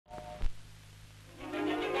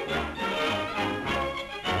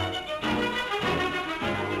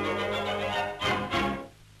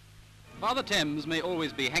Father Thames may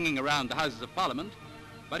always be hanging around the Houses of Parliament,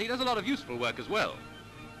 but he does a lot of useful work as well.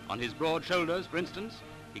 On his broad shoulders, for instance,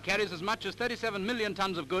 he carries as much as 37 million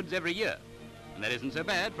tons of goods every year, and that isn't so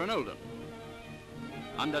bad for an old one.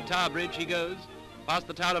 Under Tower Bridge he goes, past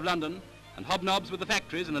the Tower of London, and hobnobs with the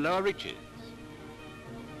factories in the lower reaches.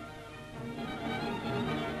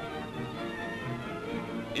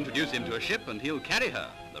 Introduce him to a ship and he'll carry her,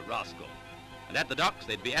 the rascal. And at the docks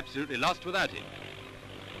they'd be absolutely lost without him.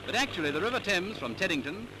 But actually the River Thames from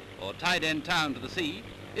Teddington, or Tide End Town, to the sea,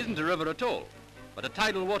 isn't a river at all, but a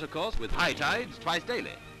tidal watercourse with high tides twice daily.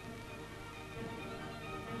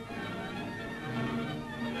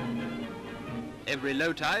 Every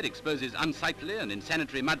low tide exposes unsightly and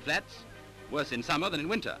insanitary mudflats, worse in summer than in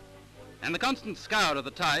winter, and the constant scour of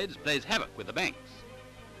the tides plays havoc with the banks.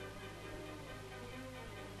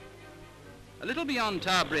 A little beyond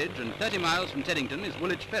Tower Bridge and 30 miles from Teddington is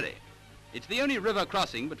Woolwich Ferry. It's the only river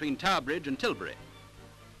crossing between Tower Bridge and Tilbury.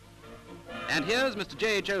 And here's Mr.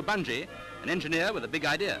 J.H.O. Bunge, an engineer with a big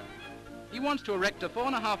idea. He wants to erect a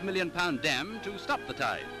 £4.5 million dam to stop the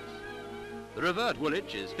tides. The river at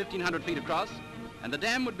Woolwich is 1,500 feet across, and the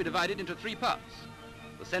dam would be divided into 3 parts.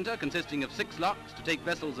 The centre consisting of 6 locks to take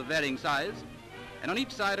vessels of varying size, and on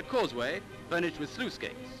each side a causeway furnished with sluice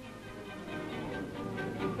gates.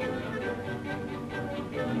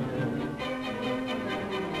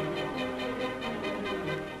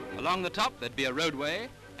 Along the top there'd be a roadway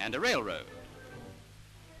and a railroad.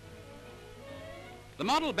 The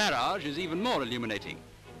model barrage is even more illuminating.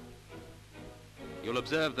 You'll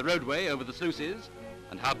observe the roadway over the sluices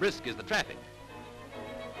and how brisk is the traffic.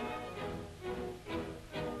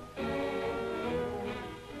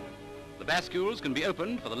 The bascules can be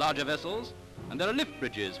opened for the larger vessels, and there are lift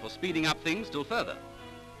bridges for speeding up things still further.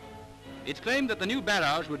 It's claimed that the new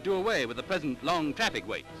barrage would do away with the present long traffic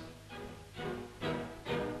waits.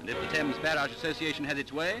 And if the Thames Barrage Association has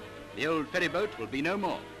its way, the old ferry boat will be no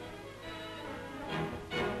more.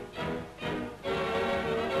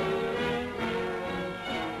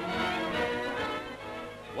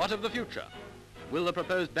 What of the future? Will the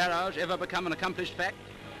proposed barrage ever become an accomplished fact?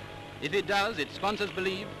 If it does, its sponsors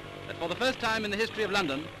believe that for the first time in the history of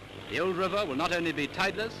London, the old river will not only be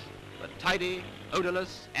tideless, but tidy,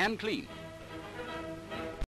 odourless and clean.